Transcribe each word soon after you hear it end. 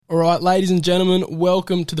All right, ladies and gentlemen,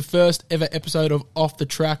 welcome to the first ever episode of Off the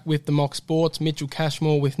Track with the Mock Sports. Mitchell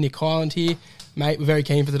Cashmore with Nick Highland here. Mate, we're very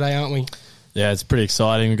keen for today, aren't we? Yeah, it's pretty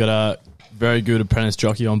exciting. We've got a very good apprentice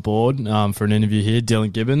jockey on board for an interview here,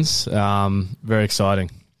 Dylan Gibbons. Very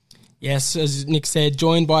exciting. Yes, as Nick said,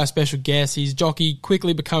 joined by a special guest. He's jockey,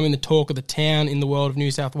 quickly becoming the talk of the town in the world of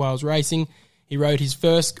New South Wales racing. He rode his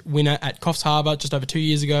first winner at Coffs Harbour just over 2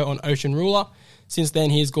 years ago on Ocean Ruler. Since then,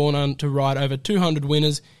 he has gone on to ride over 200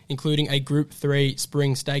 winners, including a Group 3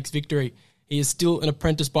 Spring Stakes victory. He is still an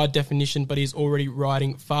apprentice by definition, but he's already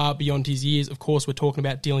riding far beyond his years. Of course, we're talking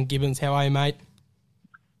about Dylan Gibbons. How are you, mate?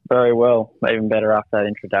 Very well. Even better after that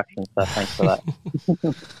introduction, so thanks for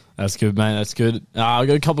that. That's good, mate. That's good. I've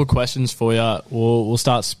got a couple of questions for you. We'll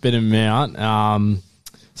start spitting them out.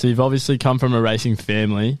 So you've obviously come from a racing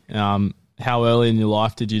family. How early in your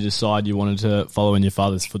life did you decide you wanted to follow in your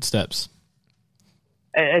father's footsteps?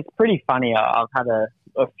 It's pretty funny. I've had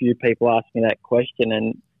a few people ask me that question,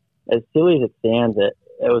 and as silly as it sounds, it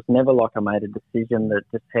was never like I made a decision. That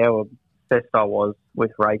just how obsessed I was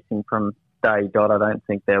with racing from day dot. I don't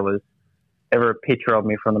think there was ever a picture of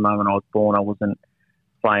me from the moment I was born. I wasn't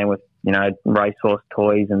playing with, racehorse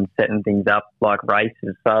toys and setting things up like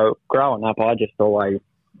races. So growing up, I just always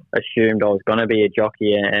assumed I was going to be a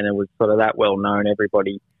jockey, and it was sort of that well known.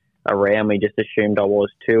 Everybody around me just assumed I was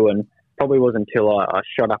too, and probably wasn't until I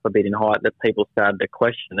shot up a bit in height that people started to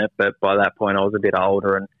question it. But by that point, I was a bit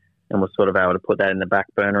older and was sort of able to put that in the back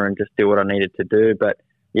burner and just do what I needed to do. But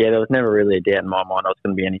yeah, there was never really a doubt in my mind I was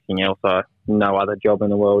going to be anything else. No other job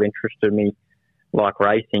in the world interested me like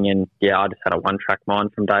racing, and yeah, I just had a one-track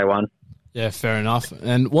mind from day one. Yeah, fair enough.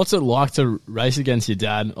 And what's it like to race against your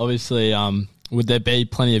dad? Obviously, would there be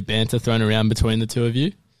plenty of banter thrown around between the two of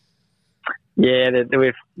you? Yeah,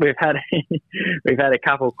 we've had we've had a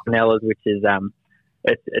couple of Quinellas, which is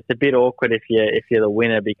it's a bit awkward if you're the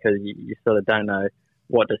winner because you sort of don't know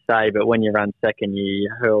what to say. But when you run second,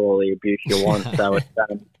 you hurl all the abuse you want. So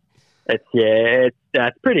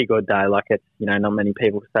it's pretty good though. Like it's not many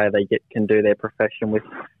people say they can do their profession with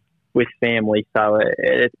family. So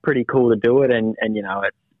it's pretty cool to do it, and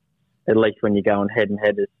it's at least when you're going head and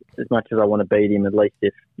head, as much as I want to beat him, at least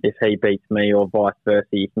if he beats me or vice versa,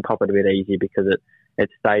 you can cop it a bit easier because it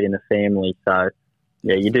stayed in the family. So,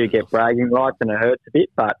 yeah, you do get bragging rights and it hurts a bit,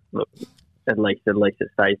 but look, at least it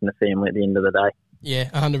stays in the family at the end of the day. Yeah,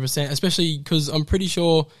 100%, especially because I'm pretty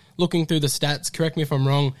sure, looking through the stats, correct me if I'm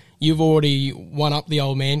wrong, you've already won up the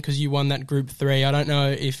old man because you won that Group 3. I don't know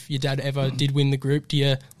if your dad ever did win the group. Do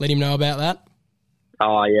you let him know about that?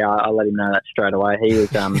 Oh, yeah, I let him know that straight away. He was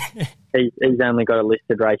he's only got a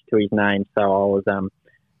listed race to his name, so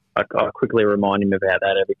I quickly remind him about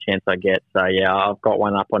that every chance I get. So, yeah, I've got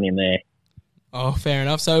one up on him there. Oh, fair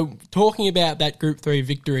enough. So, talking about that Group 3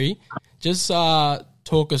 victory, just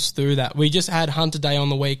talk us through that. We just had Hunter Day on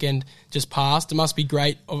the weekend just passed. It must be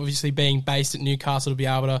great, obviously, being based at Newcastle to be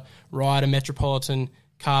able to ride a Metropolitan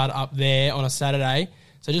card up there on a Saturday.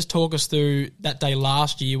 So, just talk us through that day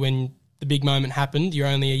last year when the big moment happened. You're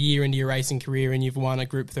only a year into your racing career and you've won a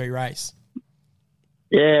Group 3 race.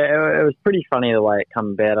 Yeah, it was pretty funny the way it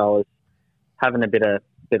came about. I was having a bit of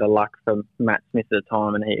luck from Matt Smith at the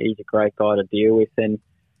time, and he's a great guy to deal with. And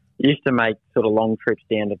used to make sort of long trips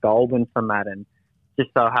down to Goulburn for Matt, and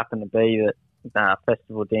just so happened to be that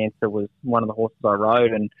Festival Dancer was one of the horses I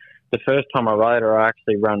rode. And the first time I rode her, I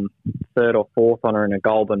actually run third or fourth on her in a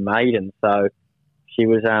Goulburn maiden. So she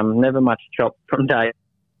was never much chopped from day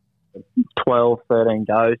 12, 13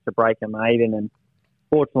 goes to break a maiden, and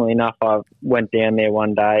fortunately enough I went down there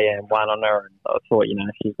one day and won on her, and I thought,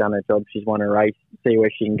 she's done her job, she's won a race, see where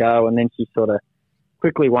she can go. And then she sort of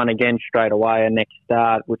quickly won again straight away her next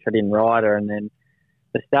start, which I didn't ride her, and then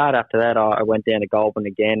the start after that I went down to Goulburn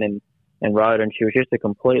again and rode her, and she was just a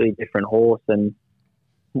completely different horse. And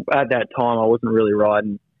at that time I wasn't really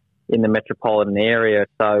riding in the metropolitan area,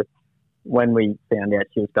 so when we found out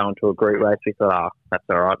she was going to a group race, we thought, that's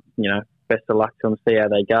all right, best of luck to them, see how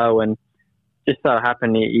they go. And just so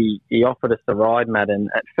happened he offered us the ride, Matt,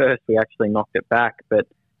 and at first we actually knocked it back, but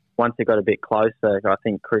once it got a bit closer, I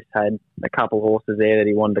think Chris had a couple of horses there that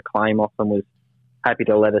he wanted to claim off and was happy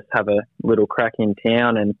to let us have a little crack in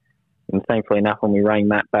town. And thankfully enough, when we rang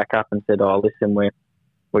Matt back up and said, listen,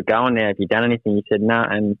 we're going now, have you done anything? He said, no,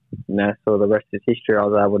 and so the rest is history. I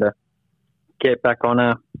was able to get back on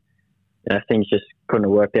her. Things just couldn't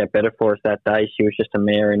have worked out better for us that day. She was just a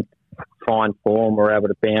mare in fine form. We were able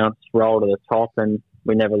to bounce, roll to the top, and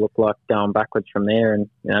we never looked like going backwards from there. And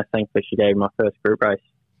thankfully she gave my first group race.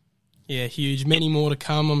 Yeah, huge. Many more to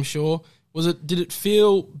come, I'm sure. Did it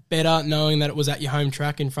feel better knowing that it was at your home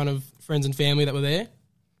track in front of friends and family that were there?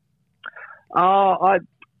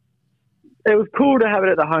 it was cool to have it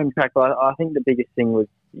at the home track. But I think the biggest thing was,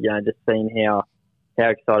 just seeing how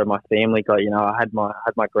excited my family got. I had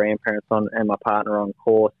my grandparents on and my partner on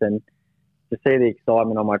course, and to see the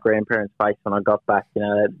excitement on my grandparents' face when I got back,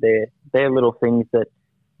 they're little things that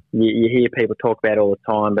you hear people talk about all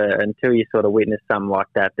the time, but until you sort of witness something like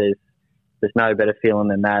that, there's no better feeling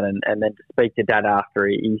than that. And then to speak to Dad after,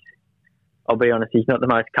 I'll be honest, he's not the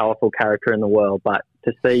most colourful character in the world, but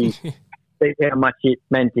to see how much it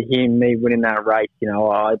meant to him, me winning that race.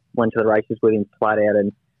 I went to the races with him flat out,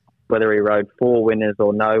 and whether he rode 4 winners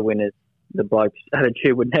or no winners, the bloke's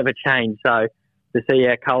attitude would never change. So to see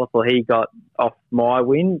how colourful he got off my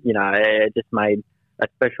win, it just made a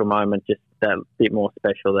special moment just a bit more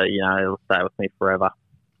special that, it'll stay with me forever.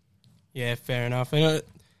 Yeah, fair enough. And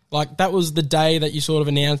that was the day that you sort of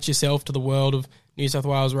announced yourself to the world of New South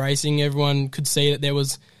Wales racing. Everyone could see that there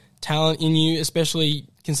was talent in you, especially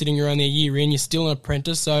considering you're only a year in. You're still an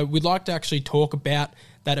apprentice. So we'd like to actually talk about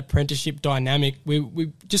that apprenticeship dynamic.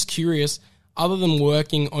 We're just curious, other than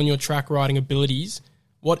working on your track riding abilities,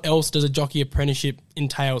 what else does a jockey apprenticeship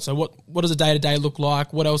entail? So what does a day-to-day look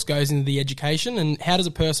like? What else goes into the education? And how does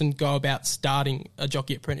a person go about starting a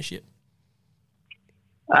jockey apprenticeship?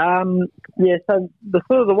 So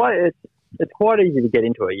the way it's quite easy to get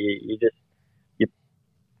into it.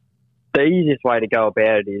 The easiest way to go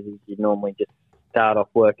about it is you normally just start off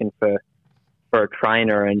working for a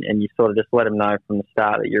trainer, and you sort of just let them know from the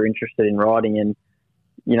start that you're interested in riding. And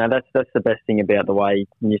that's the best thing about the way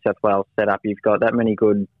New South Wales set up. You've got that many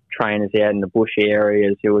good trainers out in the bush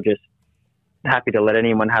areas who are just happy to let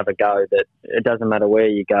anyone have a go. That it doesn't matter where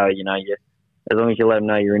you go. As long as you let them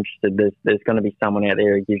know you're interested, there's going to be someone out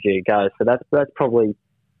there who gives you a go. So that's probably,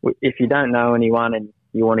 if you don't know anyone and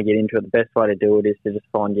you want to get into it, the best way to do it is to just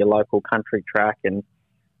find your local country track and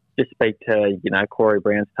just speak to, Corey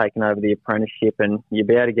Brown's taken over the apprenticeship, and you'll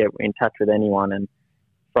be able to get in touch with anyone. And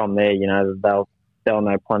from there, they'll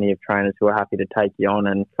know plenty of trainers who are happy to take you on.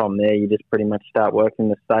 And from there, you just pretty much start working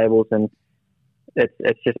the stables, and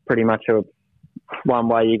it's just pretty much one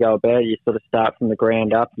way you go about it. You sort of start from the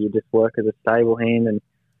ground up. You just work as a stable hand, and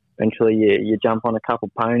eventually you jump on a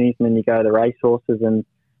couple ponies, and then you go to the racehorses, and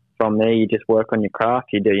from there you just work on your craft.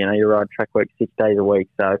 You ride track work 6 days a week.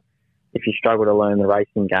 So if you struggle to learn the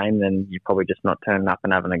racing game, then you're probably just not turning up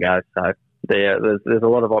and having a go. So there's a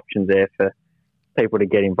lot of options there for people to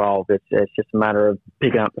get involved. It's just a matter of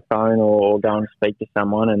picking up the phone or going to speak to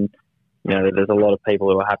someone, and there's a lot of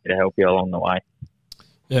people who are happy to help you along the way.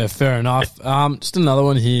 Yeah, fair enough. Just another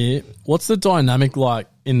one here. What's the dynamic like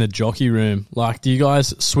in the jockey room? Like, do you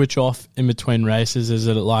guys switch off in between races? Is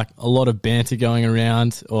it like a lot of banter going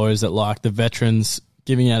around, or is it like the veterans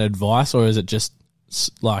giving out advice, or is it just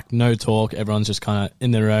like no talk? Everyone's just kind of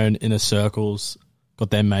in their own inner circles, got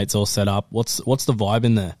their mates all set up. What's the vibe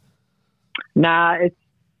in there? Nah,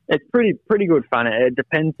 it's pretty good fun. It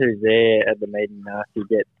depends who's there at the meeting. If you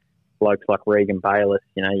get blokes like Regan Bayliss,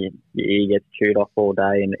 your ear gets chewed off all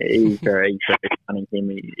day, and he's very funny.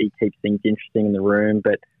 He keeps things interesting in the room.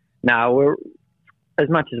 But no, we're, as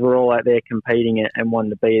much as we're all out there competing and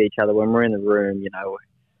wanting to beat each other, when we're in the room,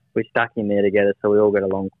 we're stuck in there together, so we all get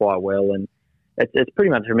along quite well. And it's pretty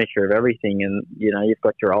much a mixture of everything. And you've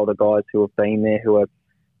got your older guys who have been there who are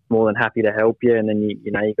more than happy to help you, and then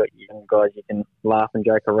you've got your young guys you can laugh and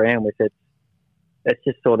joke around with. It's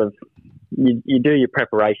just sort of you do your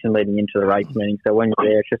preparation leading into the race meeting. So when you're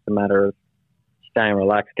there, it's just a matter of staying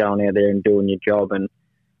relaxed, going out there and doing your job. And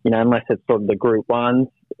unless it's sort of the Group 1s,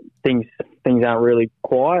 things aren't really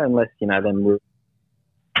quiet unless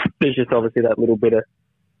there's just obviously that little bit of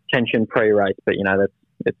tension pre-race. But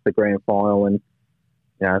it's the grand final, and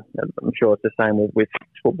I'm sure it's the same with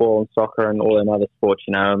football and soccer and all them other sports.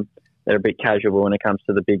 They're a bit casual when it comes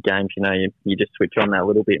to the big games. You just switch on that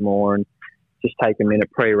little bit more and just take a minute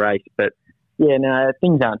pre-race. But yeah, no,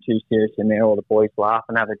 things aren't too serious in there. All the boys laugh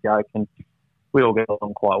and have a joke, and we all get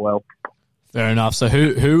along quite well. Fair enough. So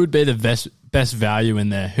who would be the best value in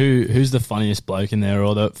there? Who's the funniest bloke in there,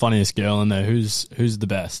 or the funniest girl in there? Who's the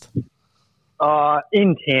best?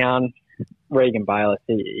 In town, Regan Bayliss.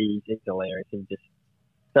 He's hilarious. He just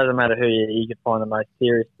doesn't matter who you could find the most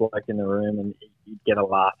serious bloke in the room, and you'd get a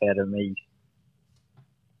laugh out of him.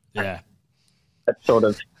 Yeah, that's sort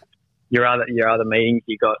of your other meetings.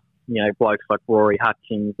 You got blokes like Rory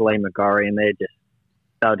Hutchings, Lee McGorry, and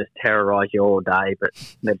they'll just terrorise you all day, but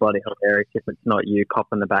they're bloody hilarious if it's not you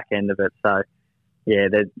copping the back end of it. So yeah,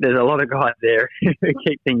 there's a lot of guys there who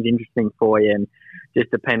keep things interesting for you, and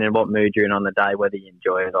just depending on what mood you're in on the day, whether you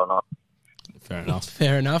enjoy it or not. Fair enough.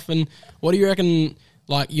 Fair enough. And what do you reckon?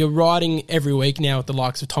 Like, you're riding every week now with the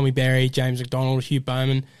likes of Tommy Berry, James McDonald, Hugh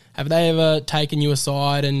Bowman. Have they ever taken you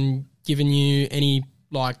aside and given you any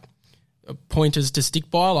like pointers to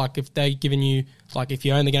stick by? Like if they given you, like if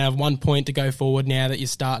you're only going to have 1 point to go forward now that you're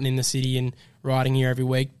starting in the city and riding here every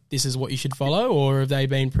week, this is what you should follow, or have they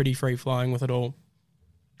been pretty free flowing with it all?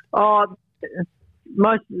 Oh,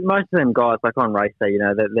 most of them guys, like on race day,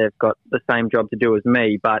 they've got the same job to do as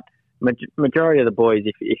me. But majority of the boys,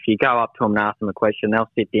 if you go up to them and ask them a question,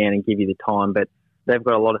 they'll sit down and give you the time. But they've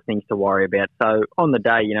got a lot of things to worry about. So on the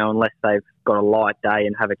day, unless they've got a light day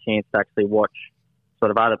and have a chance to actually watch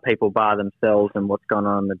sort of other people bar themselves and what's going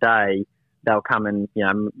on the day, they'll come and,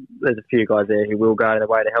 there's a few guys there who will go their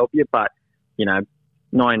way to help you. But,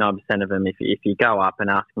 99% of them, if you go up and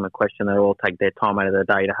ask them a question, they'll all take their time out of the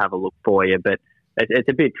day to have a look for you. But it's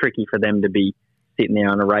a bit tricky for them to be sitting there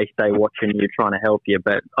on a race day watching you, trying to help you.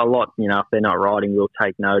 But a lot, if they're not riding, we'll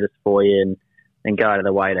take notice for you and go out of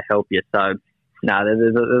the way to help you. So, no,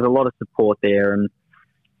 there's a lot of support there, and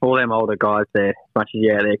all them older guys there, as much as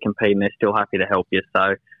you're out there competing, they're still happy to help you.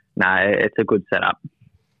 So, no, it's a good setup.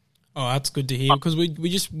 Oh, that's good to hear, because we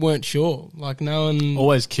just weren't sure. Like, no one...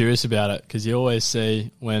 Always curious about it, because you always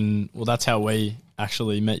see that's how we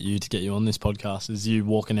actually met you to get you on this podcast, is you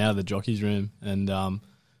walking out of the jockey's room, and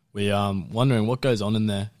we wondering what goes on in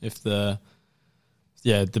there. If the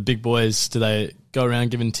big boys, do they go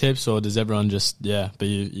around giving tips, or does everyone just, but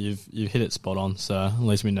you've hit it spot on, so at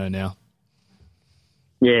least we know now.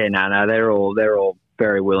 Yeah, no, they're all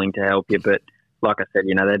very willing to help you, but like I said,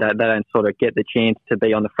 they don't sort of get the chance to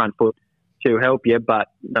be on the front foot to help you, but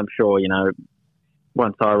I'm sure,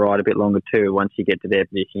 once I ride a bit longer too, once you get to their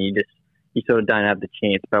position, you sort of don't have the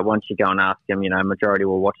chance, but once you go and ask them, majority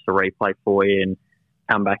will watch the replay for you and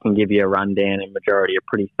come back and give you a rundown, and majority are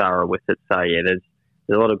pretty thorough with it. So yeah, there's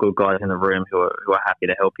a lot of good guys in the room who are happy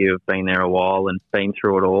to help you, have been there a while and been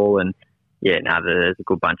through it all, and there's a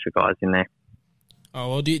good bunch of guys in there. Oh,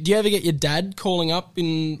 well, do you ever get your dad calling up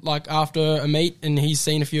in after a meet and he's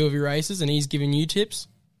seen a few of your races and he's giving you tips?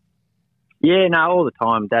 Yeah, no, all the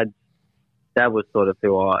time. Dad was sort of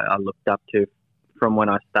who I looked up to from when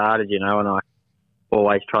I started, and I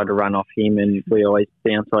always tried to run off him, and we always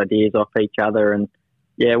bounce ideas off each other, and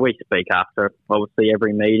we speak after obviously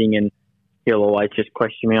every meeting, and he'll always just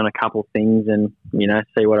question me on a couple things and,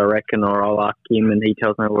 see what I reckon, or I'll ask him and he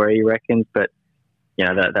tells me where he reckons. But,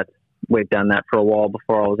 we've done that for a while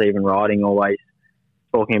before I was even riding, always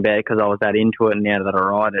talking about it because I was that into it, and now that I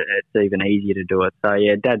ride it, it's even easier to do it. So,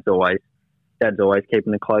 Dad's always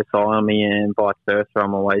keeping a close eye on me, and vice versa.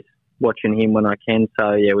 I'm always watching him when I can.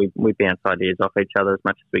 So, we bounce ideas off each other as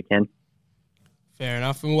much as we can. Fair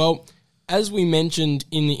enough. And, well, as we mentioned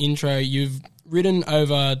in the intro, you've ridden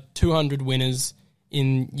over 200 winners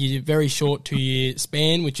in your very short 2-year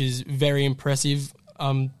span, which is very impressive.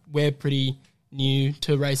 We're pretty new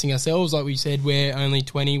to racing ourselves. Like we said, we're only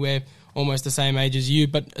 20. We're almost the same age as you.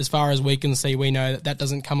 But as far as we can see, we know that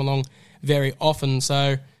doesn't come along very often.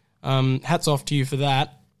 So hats off to you for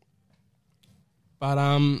that. But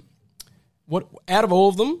what out of all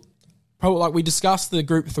of them, probably like we discussed the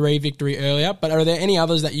Group 3 victory earlier, but are there any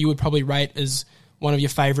others that you would probably rate as one of your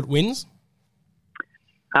favourite wins?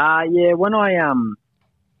 When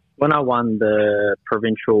I won the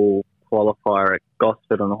provincial qualifier at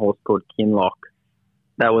Gosford on a horse called Kinloch,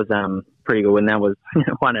 that was pretty good. And that was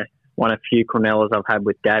one of few Cornellas I've had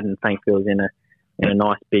with Dad, and thankfully it was in a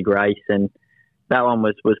nice big race. And that one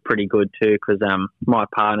was pretty good too, because my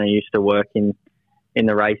partner used to work in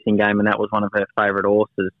the racing game, and that was one of her favourite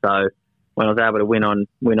horses. So when I was able to win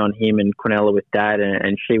on him and Quinella with Dad,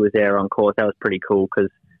 and she was there on course, that was pretty cool,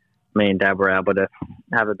 because me and Dad were able to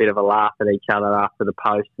have a bit of a laugh at each other after the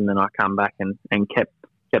post, and then I come back and kept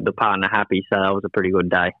the partner happy. So that was a pretty good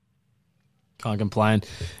day. Can't complain.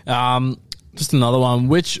 Just another one.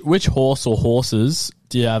 Which horse or horses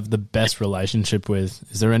do you have the best relationship with?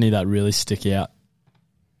 Is there any that really stick out?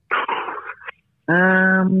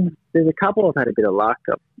 There's a couple I've had a bit of luck.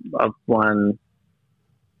 I've won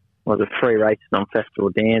 3 races on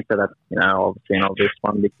Festival Dance, so that's obviously an obvious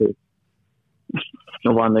one, because I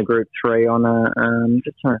won the Group 3 on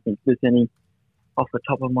just trying to think if there's any off the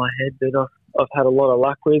top of my head that I've had a lot of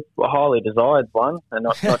luck with. A Highly Desired one, and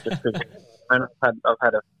not just because I've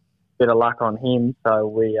had a bit of luck on him, so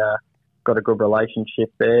we got a good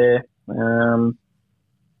relationship there.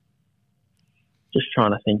 Just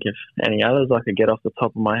trying to think if any others I could get off the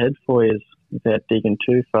top of my head for you without digging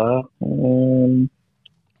too far.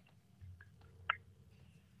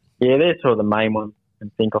 They're sort of the main ones I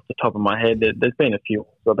can think off the top of my head. There's been a few.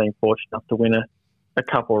 I've been fortunate enough to win a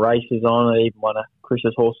couple of races on it. Even one of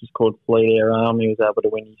Chris's horses called Fleet Air Arm. He was able to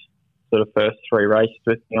win his sort of first 3 races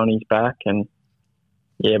with me on his back. And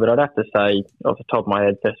but I'd have to say off the top of my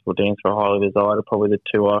head, Festival Dance or Highly Desired are probably the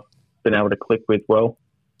two been able to click with well.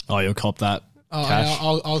 Oh, you'll cop that. Oh, Cash.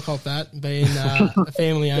 I'll cop that, being a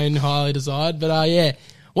family-owned, highly desired. But yeah,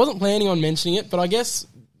 wasn't planning on mentioning it, but I guess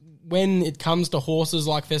when it comes to horses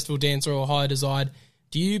like Festival Dancer or Highly Desired,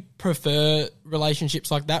 do you prefer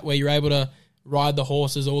relationships like that where you're able to ride the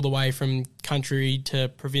horses all the way from country to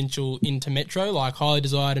provincial into metro, like Highly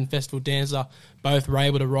Desired and Festival Dancer both were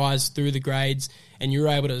able to rise through the grades and you were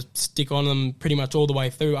able to stick on them pretty much all the way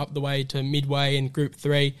through, up the way to midway and Group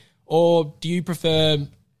 3? Or do you prefer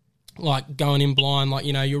like going in blind, like,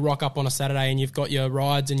 you know, you'll rock up on a Saturday and you've got your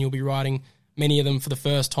rides and you'll be riding many of them for the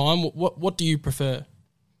first time? What do you prefer?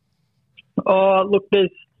 Oh, look, there's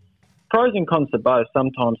pros and cons to both.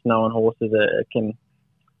 Sometimes knowing horses can,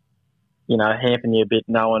 you know, hamper you a bit,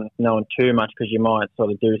 knowing too much, because you might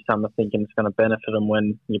sort of do something thinking it's going to benefit them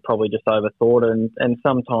when you probably just overthought it. And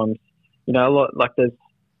sometimes, you know, like there's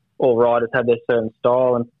all riders have their certain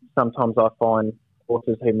style, and sometimes I find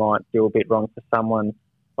horses who might do a bit wrong for someone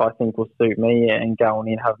I think will suit me, and going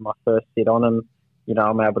in, having my first sit on them, you know,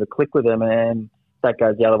 I'm able to click with them, and that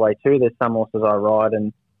goes the other way too. There's some horses I ride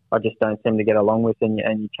and I just don't seem to get along with, and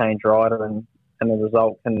you change rider, and the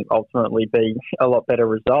result can ultimately be a lot better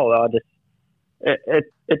result.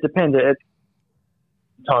 It depends.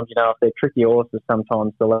 Sometimes, you know, if they're tricky horses,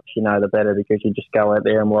 sometimes the less you know, the better, because you just go out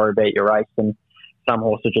there and worry about your race, and some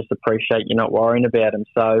horses just appreciate you not worrying about them.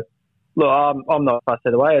 So, look, I'm not fussed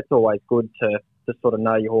either way. It's always good to sort of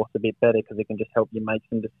know your horse a bit better, because it can just help you make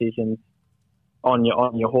some decisions on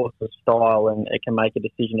your horse's style, and it can make a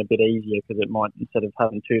decision a bit easier, because it might, instead of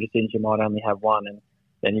having two decisions, you might only have one, and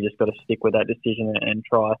then you just got to stick with that decision and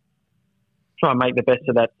try and make the best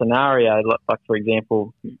of that scenario. Like for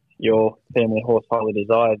example, your family horse Highly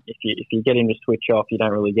Desired, if you get him to switch off, you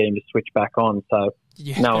don't really get him to switch back on. So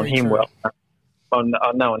knowing him well, I'm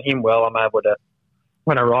able to,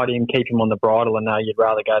 when I ride him, keep him on the bridle, and know you'd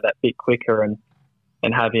rather go that bit quicker and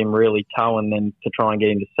have him really towing than to try and get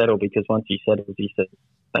him to settle, because once he settles, he says,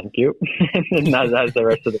 thank you, and knows the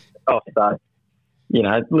rest of the off. So, you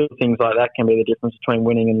know, little things like that can be the difference between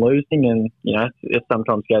winning and losing, and, you know, it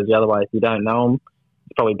sometimes goes the other way. If you don't know them,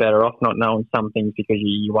 it's probably better off not knowing some things, because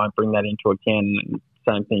you won't bring that into account. And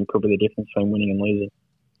same thing could be the difference between winning and losing.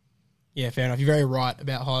 Yeah, fair enough. You're very right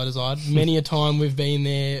about Highly Desired. Many a time we've been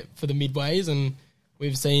there for the midways and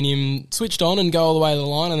we've seen him switched on and go all the way to the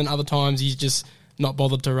line, and then other times he's just not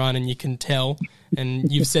bothered to run, and you can tell.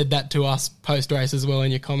 And you've said that to us post-race as well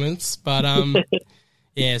in your comments. But,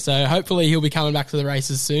 yeah, so hopefully he'll be coming back to the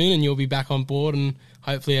races soon and you'll be back on board, and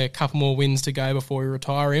hopefully a couple more wins to go before we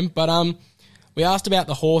retire him. But we asked about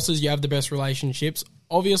the horses. You have the best relationships.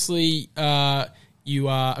 Obviously, you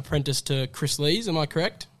are apprenticed to Chris Lees, am I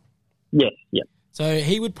correct? Yes, yeah. So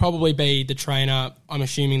he would probably be the trainer, I'm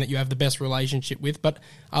assuming, that you have the best relationship with. But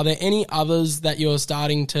are there any others that you're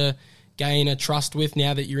starting to gain a trust with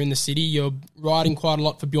now that you're in the city? You're riding quite a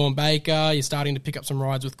lot for Bjorn Baker. You're starting to pick up some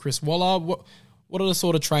rides with Chris Waller. What are the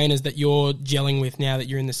sort of trainers that you're gelling with now that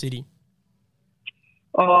you're in the city?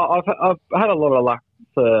 I've had a lot of luck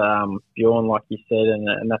for Bjorn, like you said,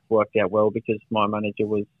 and that's worked out well, because my manager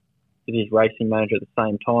was his racing manager at the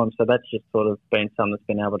same time. So that's just sort of been something that's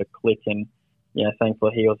been able to click, and, you know,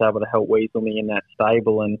 thankfully he was able to help weasel me in that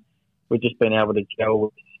stable, and we've just been able to gel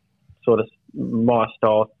with sort of my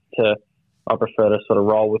style. I prefer to sort of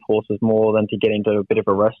roll with horses more than to get into a bit of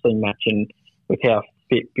a wrestling match, and with how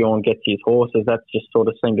fit Bjorn gets his horses, that's just sort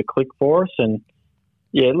of seemed to click for us. And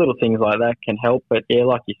yeah, little things like that can help. But yeah,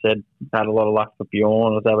 like you said, had a lot of luck for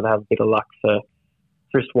Bjorn. I was able to have a bit of luck for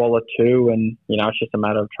Chris Waller too, and, you know, it's just a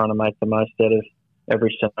matter of trying to make the most out of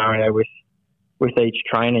every scenario with each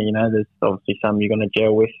trainer. You know, there's obviously some you're going to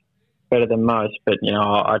gel with better than most, but, you know,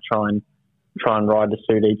 I try and ride to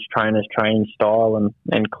suit each trainer's training style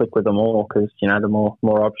and click with them all, because, you know, the more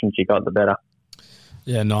options you got, the better.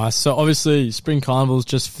 Yeah, nice. So obviously Spring Carnival's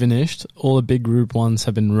just finished. All the big Group 1s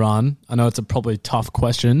have been run. I know it's a probably tough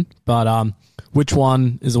question, but which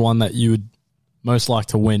one is the one that you would most like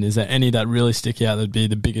to win? Is there any that really stick out that'd be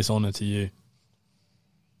the biggest honour to you?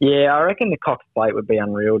 Yeah, I reckon the Cox Plate would be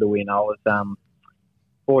unreal to win. I was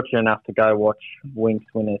fortunate enough to go watch Winx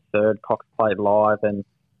win their third Cox Plate live, and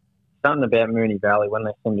something about Moonee Valley, when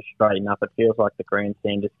they seem to straighten up, it feels like the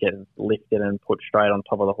grandstand just gets lifted and put straight on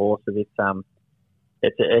top of the horses.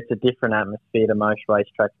 It's a different atmosphere to most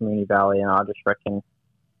racetracks, Moonee Valley, and I just reckon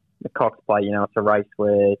the Cox Plate, you know, it's a race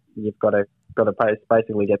where you've got to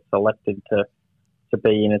basically get selected to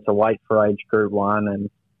be in. It's a weight for age Group 1, and,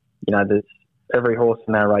 you know, there's every horse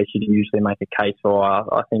in that race you usually make a case for.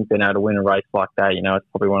 I think being able to win a race like that, you know, it's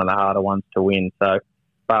probably one of the harder ones to win. So,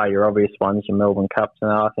 bar your obvious ones, your Melbourne Cups, and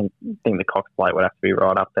I think the Cox Plate would have to be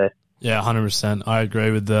right up there. Yeah, 100%. I agree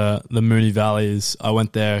with the Moonee Valleys. I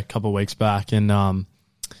went there a couple of weeks back and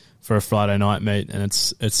for a Friday night meet, and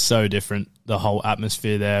it's so different. The whole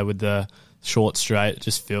atmosphere there with the short straight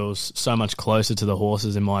just feels so much closer to the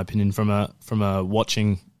horses, in my opinion, from a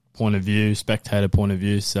watching point of view, spectator point of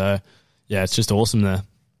view. So, yeah, it's just awesome there.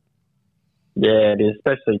 Yeah, it is,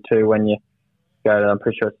 especially too when you go to, I'm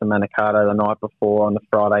pretty sure it's the Manikato the night before on the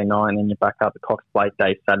Friday night, and then you're back up the Cox Plate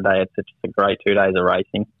Day Saturday. It's just a great 2 days of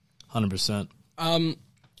racing. 100%.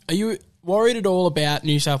 Are you worried at all about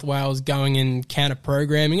New South Wales going and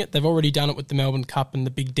counter-programming it? They've already done it with the Melbourne Cup and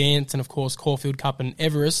the Big Dance and, of course, Caulfield Cup and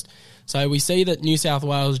Everest. So we see that New South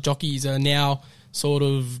Wales jockeys are now sort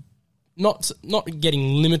of not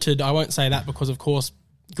getting limited. I won't say that because, of course,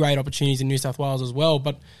 great opportunities in New South Wales as well,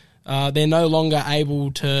 but they're no longer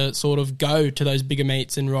able to sort of go to those bigger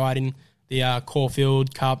meets and ride in the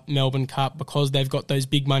Caulfield Cup, Melbourne Cup, because they've got those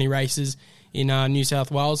big money races in New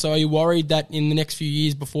South Wales. So are you worried that in the next few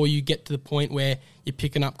years, before you get to the point where you're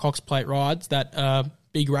picking up Cox Plate rides, that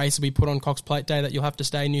big race will be put on Cox Plate Day that you'll have to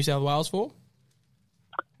stay in New South Wales for?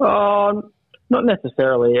 Not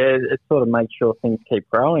necessarily. It sort of makes sure things keep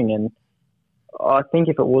growing. And I think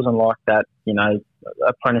if it wasn't like that, you know,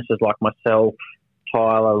 apprentices like myself,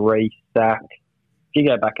 Tyler, Reese, Zach, if you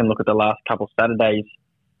go back and look at the last couple of Saturdays,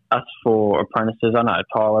 us for apprentices, I know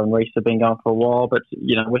Tyler and Reese have been going for a while, but,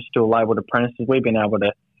 you know, we're still labelled apprentices. We've been able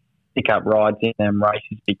to pick up rides in them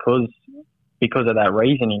races because of that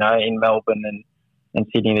reason, you know, in Melbourne and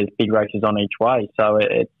Sydney, there's big races on each way. So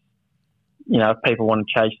it's, you know, if people want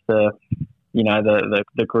to chase the, you know,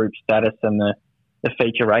 the group status and the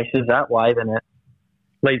feature races that way, then it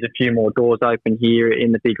leaves a few more doors open here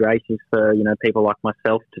in the big races for, you know, people like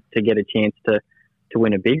myself to get a chance to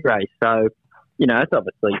win a big race. So, you know, it's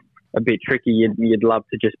obviously a bit tricky. You'd love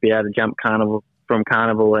to just be able to jump from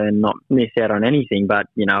Carnival and not miss out on anything. But,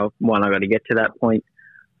 you know, one, I got to get to that point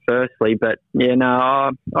firstly. But, yeah,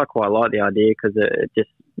 no, I quite like the idea because it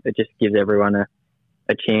just gives everyone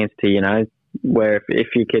a chance to, you know, where if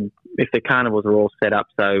the Carnivals are all set up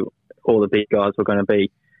so all the big guys were going to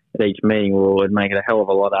be at each meeting, well, it'd make it a hell of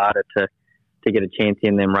a lot harder to get a chance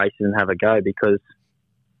in them races and have a go because,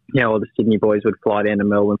 you know, all the Sydney boys would fly down to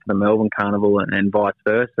Melbourne for the Melbourne Carnival and vice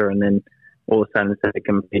versa, and then all of a sudden instead of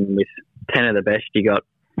competing with 10 of the best, you got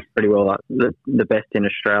pretty well like the best in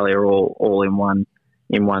Australia all in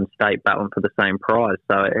one state battling for the same prize.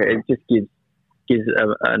 So it just gives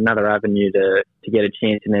another avenue to get a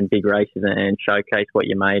chance in them big races and showcase what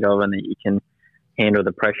you're made of and that you can handle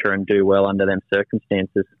the pressure and do well under them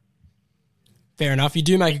circumstances. Fair enough. You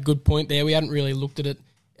do make a good point there. We hadn't really looked at it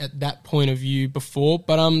at that point of view before.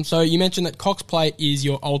 But so you mentioned that Cox Plate is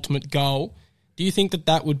your ultimate goal. Do you think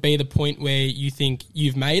that would be the point where you think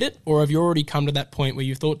you've made it, or have you already come to that point where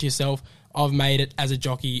you've thought to yourself, I've made it as a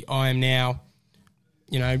jockey, I am now,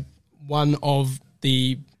 you know, one of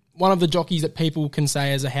the jockeys that people can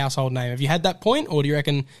say as a household name? Have you had that point, or do you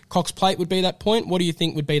reckon Cox Plate would be that point? What do you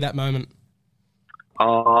think would be that moment?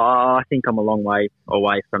 I think I'm a long way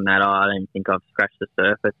away from that. I don't think I've scratched the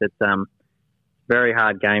surface. It's very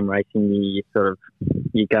hard game racing. You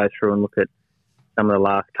go through and look at some of the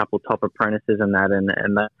last couple top apprentices and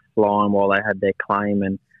that's flying while they had their claim,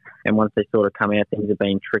 and once they sort of come out, things have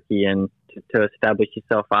been tricky and to establish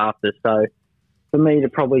yourself after. So for me to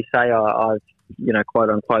probably say I've, you know, quote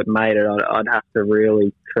unquote made it, I'd have to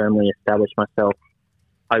really firmly establish myself,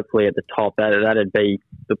 hopefully at the top. That'd be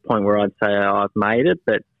the point where I'd say I've made it.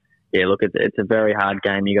 But yeah, look, it's a very hard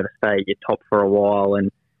game. You got to stay at your top for a while,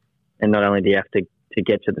 and not only do you have to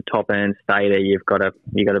get to the top and stay there, you got to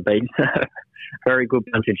beat a very good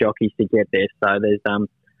bunch of jockeys to get there. So there's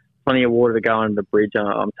plenty of water to go under the bridge.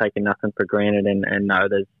 I'm taking nothing for granted, and no,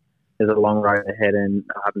 there's a long road ahead, and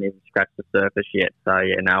I haven't even scratched the surface yet. So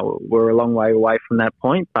yeah, no, we're a long way away from that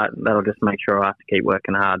point, but that'll just make sure I have to keep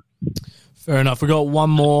working hard. Fair enough. We've got one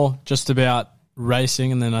more just about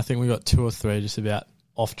racing, and then I think we've got two or three just about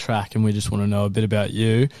off track, and we just want to know a bit about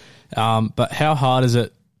you. But how hard is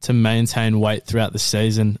it to maintain weight throughout the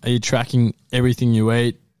season? Are you tracking everything you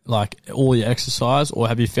eat, like all your exercise, or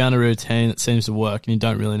have you found a routine that seems to work and you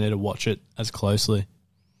don't really need to watch it as closely?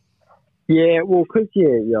 Yeah, well, because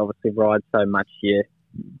you obviously ride so much, you're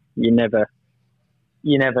never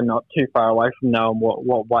not too far away from knowing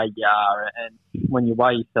what weight you are. And when you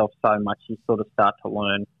weigh yourself so much, you sort of start to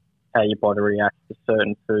learn how your body reacts to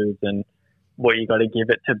certain foods and what you got to give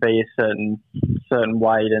it to be a certain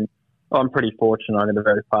weight. And I'm pretty fortunate. I got a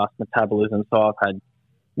very fast metabolism, so I've had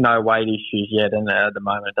no weight issues yet. And at the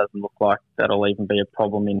moment, it doesn't look like that'll even be a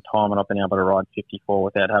problem in time. And I've been able to ride 54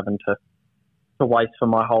 without having to waste for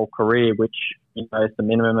my whole career, which it's the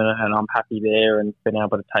minimum, and I'm happy there, and been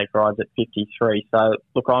able to take rides at 53. So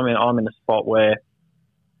look, I'm in a spot where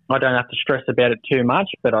I don't have to stress about it too much,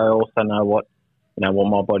 but I also know what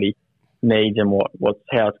my body needs and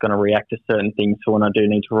how it's going to react to certain things. So when I do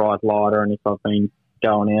need to ride lighter, and if I've been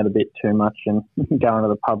going out a bit too much and going to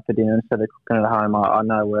the pub for dinner instead of cooking at home, I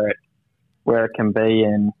know where it can be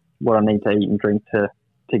and what I need to eat and drink to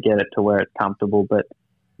get it to where it's comfortable. But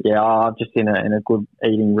yeah, I'm just in a good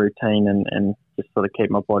eating routine and just sort of keep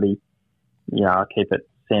my body, I keep it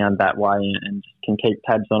sound that way and just can keep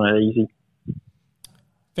tabs on it easy.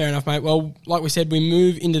 Fair enough, mate. Well, like we said, we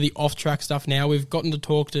move into the off-track stuff now. We've gotten to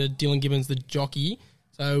talk to Dylan Gibbons, the jockey.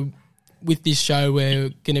 So with this show,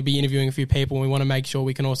 we're going to be interviewing a few people, and we want to make sure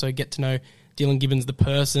we can also get to know Dylan Gibbons, the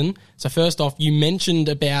person. So first off, you mentioned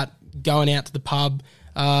about going out to the pub.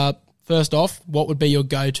 First off, what would be your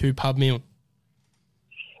go-to pub meal?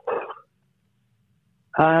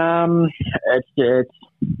 It's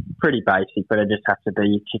pretty basic, but it just has to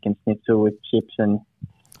be chicken schnitzel with chips and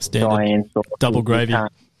standard Diane sauce. double gravy. Diane.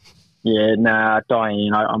 I'm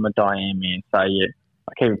a Diane man, so yeah,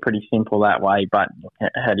 I keep it pretty simple that way. But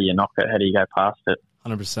how do you knock it? How do you go past it?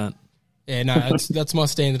 100%. Yeah, no, that's my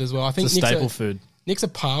standard as well. I think it's a staple food. Nick's a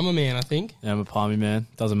Palmer man, I think. Yeah, I'm a Palmy man.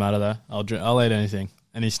 Doesn't matter though. I'll eat anything.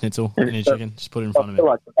 Any schnitzel, any chicken, just put it in front of me. I feel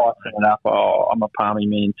like spicing it up. I'm a Palmy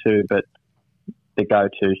man too, but the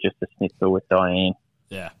go-to is just a schnitzel with Diane.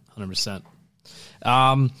 Yeah, 100%.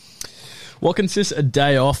 What consists a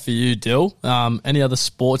day off for you, Dill? Any other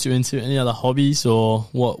sports you're into? Any other hobbies, or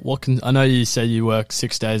what? I know you say you work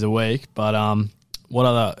 6 days a week, but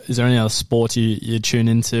is there any other sports you tune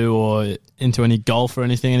into, or into any golf or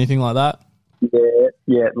anything like that?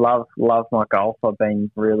 Yeah, love my golf. I've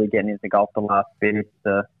been really getting into golf the last bit.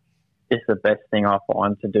 It's the best thing I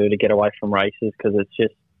find to do to get away from races, because it's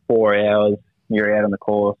just 4 hours. You're out on the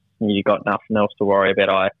course and you've got nothing else to worry about.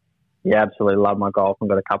 I absolutely love my golf. I've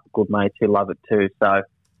got a couple of good mates who love it too. So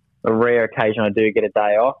a rare occasion I do get a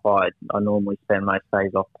day off, I normally spend most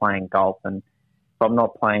days off playing golf. And if I'm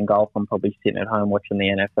not playing golf, I'm probably sitting at home watching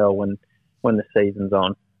the NFL when the season's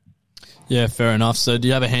on. Yeah, fair enough. So do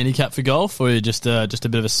you have a handicap for golf, or are you just a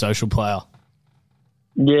bit of a social player?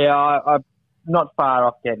 Yeah, I'm not far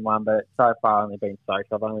off getting one, but so far I've only been social.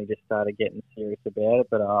 I've only just started getting serious about it,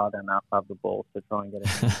 but I don't know if I have the balls to try and get a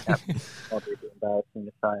handicap. Might be a bit embarrassing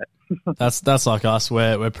to say it. That's like us.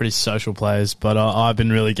 We're pretty social players, but I've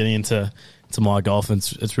been really getting into my golf, and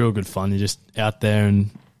it's real good fun. You're just out there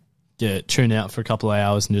and tune out for a couple of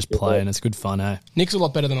hours and just play, and it's good fun, eh? Nick's a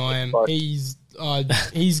lot better than I am. He's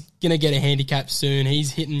gonna get a handicap soon.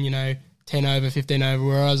 He's hitting 10 over, 15 over,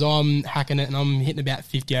 whereas I'm hacking it and I'm hitting about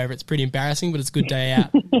 50 over. It's pretty embarrassing, but it's a good day out.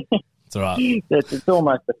 It's all right. It's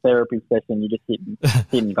almost a therapy session. You're just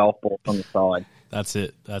hitting golf balls on the side. That's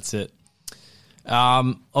it.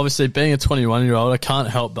 Obviously, being a 21-year-old, I can't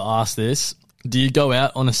help but ask this. Do you go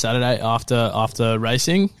out on a Saturday after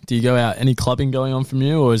racing? Do you go out, any clubbing going on from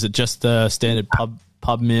you, or is it just standard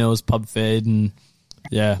pub meals, pub feed, and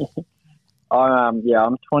yeah? I'm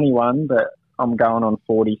 21, but I'm going on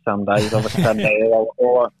 40 some days of a Sunday.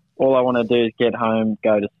 All I want to do is get home,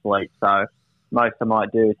 go to sleep. So most I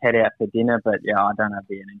might do is head out for dinner, but yeah, I don't have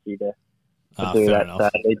the energy to do that.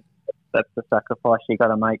 Enough. So that's the sacrifice you got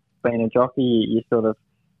to make being a jockey. You sort of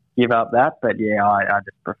give up that, but yeah, I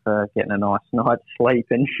just prefer getting a nice night's sleep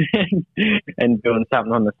and and doing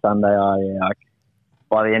something on the Sunday.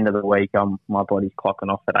 By the end of the week, my body's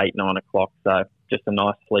clocking off at 8, 9 o'clock. So just a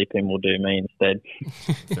nice sleep in will do me instead.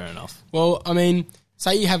 Fair enough. Well, I mean,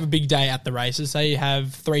 say you have a big day at the races. Say you have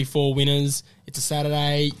 3-4 winners. It's a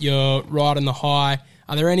Saturday. You're riding the high.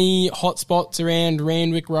 Are there any hot spots around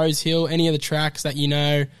Randwick, Rose Hill, any of the tracks that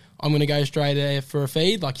I'm going to go straight there for a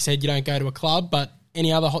feed? Like you said, you don't go to a club, but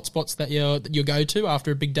any other hot spots that you go to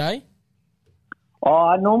after a big day?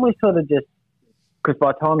 I normally sort of just, because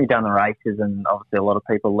by the time you've done the races and obviously a lot of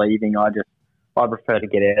people leaving, I prefer to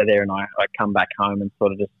get out of there and I come back home and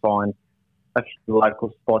sort of just find a few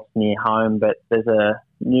local spots near home. But there's a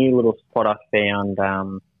new little spot I found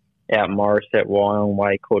out in Morisset, Wyong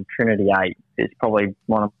Way, called Trinity 8. It's probably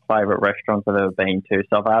one of my favourite restaurants I've ever been to.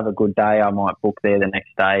 So if I have a good day, I might book there the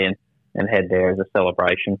next day and head there as a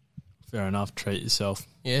celebration. Fair enough. Treat yourself.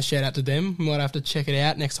 Yeah, shout out to them. Might have to check it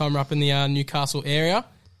out next time we're up in the Newcastle area.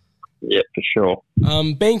 Yeah, for sure.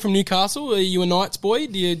 Being from Newcastle, are you a Knights boy?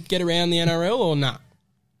 Do you get around the NRL or nah?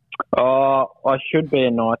 I should be a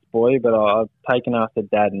Knights boy, but I've taken after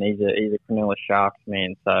Dad, and he's a Cronulla Sharks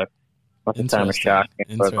man, so I have to say I'm a Shark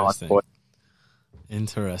fan for a Knights boy.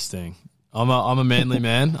 Interesting. I'm a Manly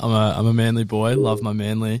man. I'm a Manly boy. Love my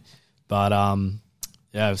Manly, but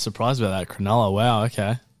yeah, I was surprised about that Cronulla. Wow.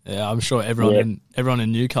 Okay. Yeah, I'm sure everyone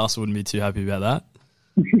in Newcastle wouldn't be too happy about that.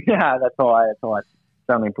 Yeah, that's why it's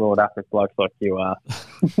only brought up with blokes like you are.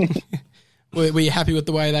 Were you happy with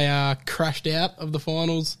the way they crashed out of the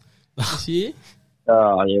finals this year?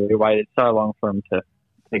 Oh yeah, we waited so long for them to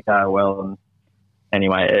go well, and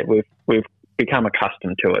anyway, we've become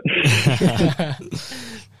accustomed to it.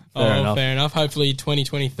 Fair enough. Hopefully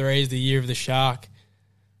 2023 is the year of the Shark.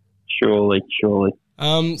 Surely.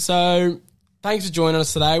 So thanks for joining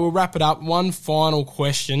us today. We'll wrap it up. One final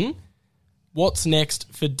question. What's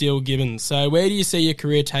next for Dill Gibbons? So where do you see your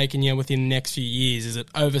career taking you within the next few years? Is it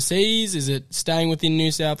overseas? Is it staying within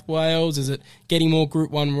New South Wales? Is it getting more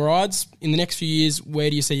Group 1 rides? In the next few years, where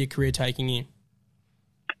do you see your career taking you?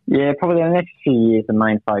 Yeah, probably the next few years, the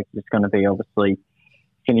main focus is going to be obviously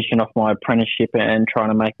finishing off my apprenticeship and trying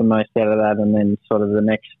to make the most out of that, and then sort of the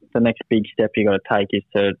next big step you got to take is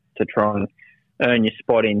to try and earn your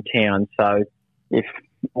spot in town. So if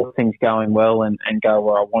all things going well and go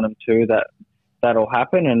where I want them to, that'll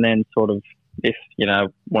happen. And then sort of if,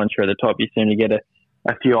 once you're at the top, you seem to get a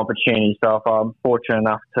few opportunities. So if I'm fortunate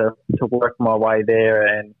enough to work my way there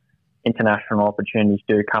and international opportunities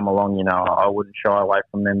do come along, I wouldn't shy away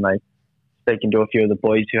from them. Speaking to a few of the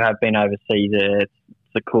boys who have been overseas, it's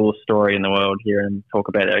the coolest story in the world here, and talk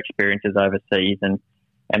about their experiences overseas and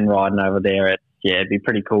riding over there. It'd be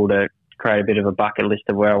pretty cool to create a bit of a bucket list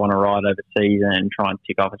of where I want to ride overseas and try and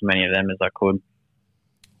tick off as many of them as I could.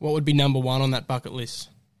 What would be number one on that bucket list?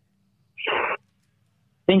 I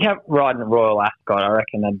think riding at Royal Ascot, I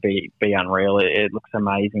reckon that'd be unreal. It looks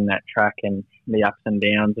amazing, that track, and the ups and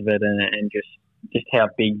downs of it, and just how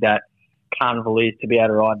big that carnival is. To be able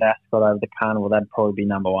to ride Ascot over the carnival, that'd probably be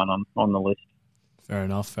number one on the list. Fair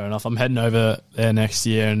enough. I'm heading over there next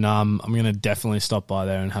year, and I'm going to definitely stop by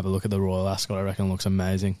there and have a look at the Royal Ascot. I reckon it looks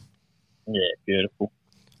amazing. Yeah, beautiful.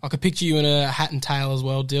 I could picture you in a hat and tail as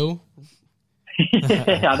well, Dill.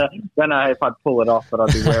 I don't know if I'd pull it off, but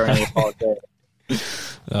I'd be wearing it if I was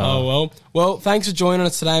there. Well, thanks for joining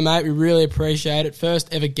us today, mate. We really appreciate it.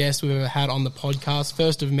 First ever guest we've ever had on the podcast.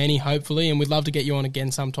 First of many, hopefully, and we'd love to get you on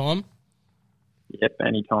again sometime. Yep,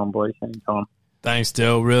 anytime, boys, anytime. Thanks,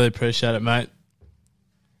 Dill. Really appreciate it, mate.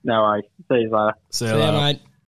 No worries. See you later. See you later, mate.